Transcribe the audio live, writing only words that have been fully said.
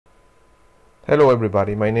Hello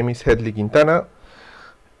everybody, my name is Hedley Quintana,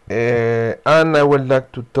 and I would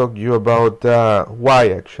like to talk to you about why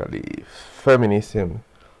actually feminism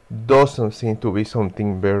doesn't seem to be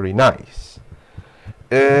something very nice.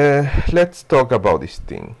 Let's talk about this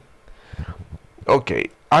thing.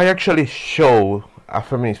 Okay, I actually show a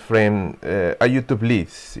feminist friend a YouTube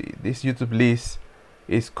list. This YouTube list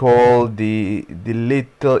is called the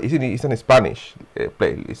little. It's in Spanish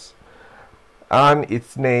playlist, and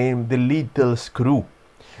it's named the Little Screw.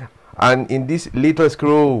 And in this Little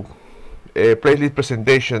Screw playlist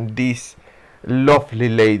presentation, this lovely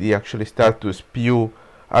lady actually started to spew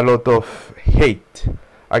a lot of hate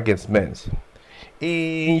against men.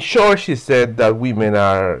 In short, she said that women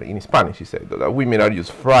are, in Spanish, she said that women are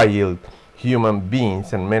just fragile human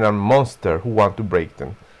beings and men are monsters who want to break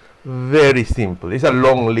them. Very simple. It's a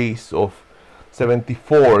long list of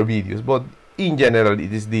 74 videos, but in general,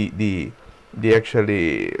 it is the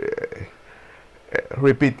actually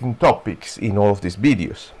repeating topics in all of these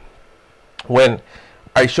videos. When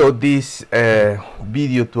I showed this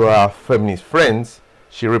video to our feminist friends,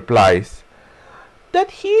 she replies, that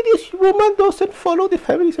this woman doesn't follow the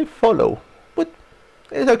feminists I follow. But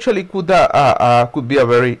it actually could be a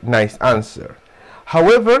very nice answer.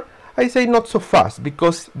 However, I say not so fast,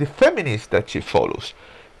 because the feminists that she follows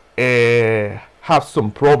have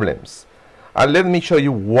some problems. And let me show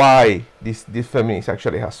you why this feminist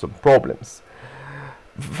actually has some problems.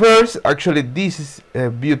 First, actually, this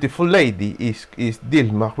beautiful lady is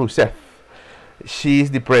Dilma Rousseff. She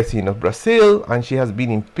is the president of Brazil, and she has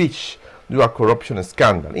been impeached due to a corruption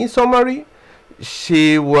scandal. In summary,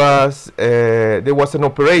 there was an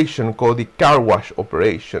operation called the car wash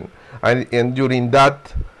operation, and during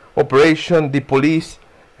that operation, the police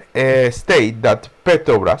state that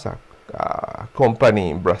Petrobras, a company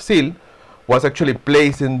in Brazil, was actually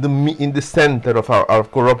placed in the center of our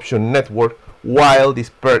corruption network, while this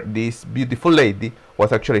beautiful lady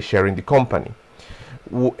was actually sharing the company.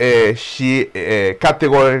 She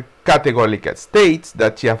categorically states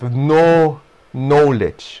that she has no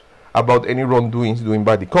knowledge about any wrongdoings doing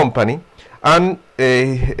by the company, and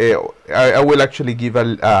I will actually give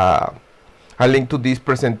a link to this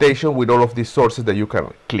presentation with all of these sources that you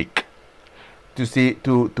can click to see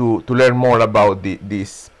to learn more about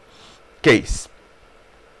this case.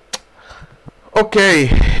 Okay,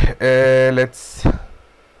 let's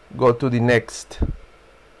go to the next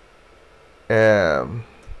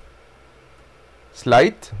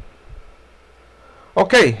slide.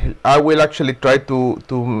 Okay, I will actually try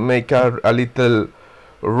to make a little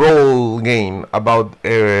role game about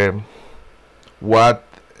what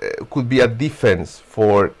could be a defense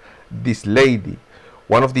for this lady.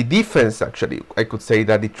 One of the defense, actually, I could say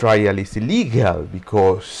that the trial is illegal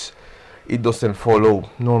because it doesn't follow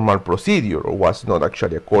normal procedure, or was not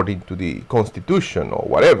actually according to the constitution or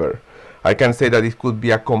whatever. I can say that it could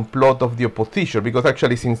be a complot of the opposition, because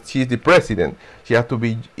actually, since she is the president, she has to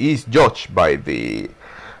be judged by the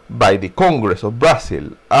Congress of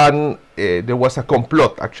Brazil, and there was a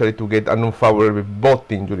complot actually to get an unfavorable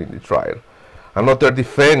voting during the trial. Another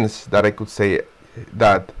defense that I could say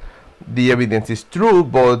that the evidence is true,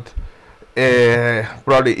 but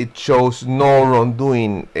probably it shows no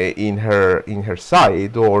wrongdoing in her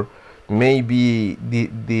side, or maybe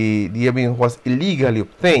the evidence was illegally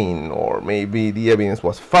obtained, or maybe the evidence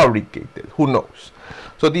was fabricated. Who knows?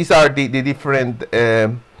 So these are the different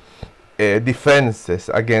defenses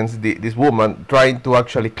against this woman, trying to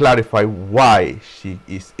actually clarify why she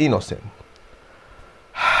is innocent.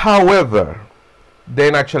 However,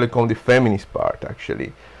 then actually come the feminist part.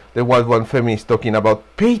 Actually, there was one feminist talking about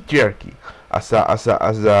patriarchy as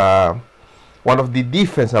one of the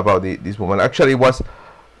defense about this woman. Actually, was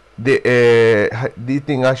this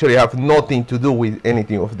thing actually have nothing to do with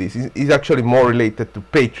anything of this. It's actually more related to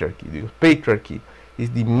patriarchy, because patriarchy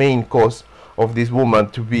is the main cause of this woman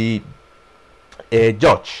to be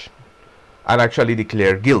judged and actually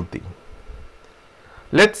declared guilty.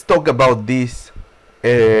 Let's talk about this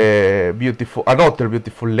another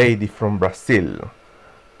beautiful lady from Brazil.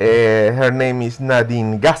 Her name is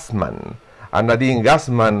Nadine Gassman, and Nadine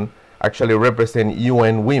Gassman actually represents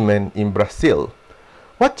UN Women in Brazil.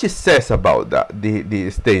 What she says about the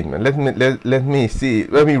statement, let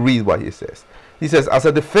me read what he says. He says, as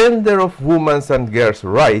a defender of women's and girls'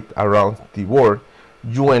 rights around the world,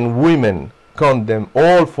 UN Women condemn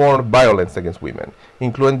all forms of violence against women,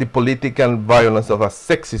 including the political violence of a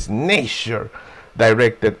sexist nature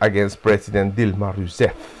directed against President Dilma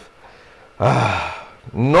Rousseff.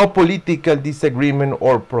 No political disagreement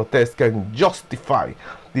or protest can justify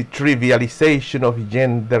the trivialization of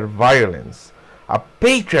gender violence. A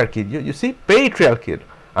patriarchy, you see, patriarchy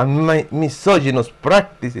and misogynist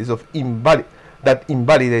practices of that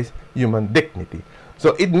invalidates human dignity.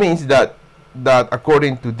 So it means that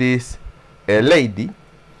according to this lady,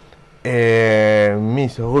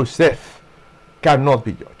 Miss Rousseff cannot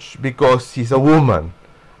be judged because she's a woman,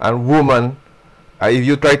 and woman, if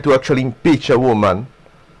you try to actually impeach a woman,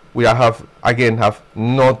 we have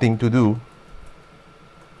nothing to do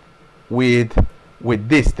with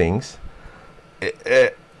these things.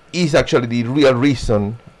 Is actually the real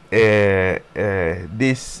reason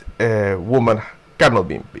this woman cannot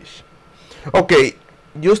be impeached. Okay,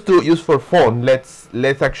 just for fun, let's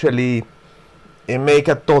actually make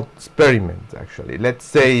a thought experiment. Actually, let's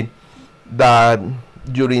say that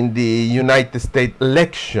during the United States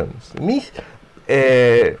elections,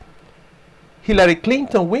 Hillary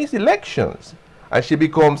Clinton wins elections and she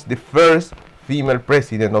becomes the first female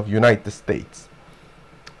president of United States.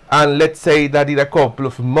 And let's say that in a couple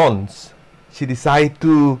of months she decides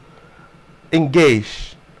to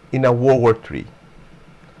engage in a World War III.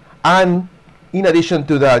 And in addition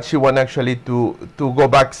to that, she wants actually to go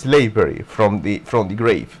back slavery from the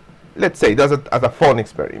grave. Let's say that's as a fun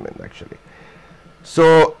experiment actually.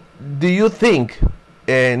 So do you think,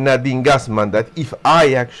 Nadine Gassman, that if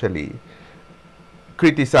I actually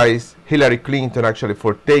criticize Hillary Clinton actually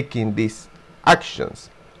for taking these actions,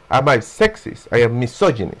 am I sexist? I am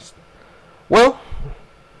misogynist? Well,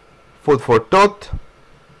 food for thought.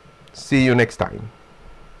 See you next time.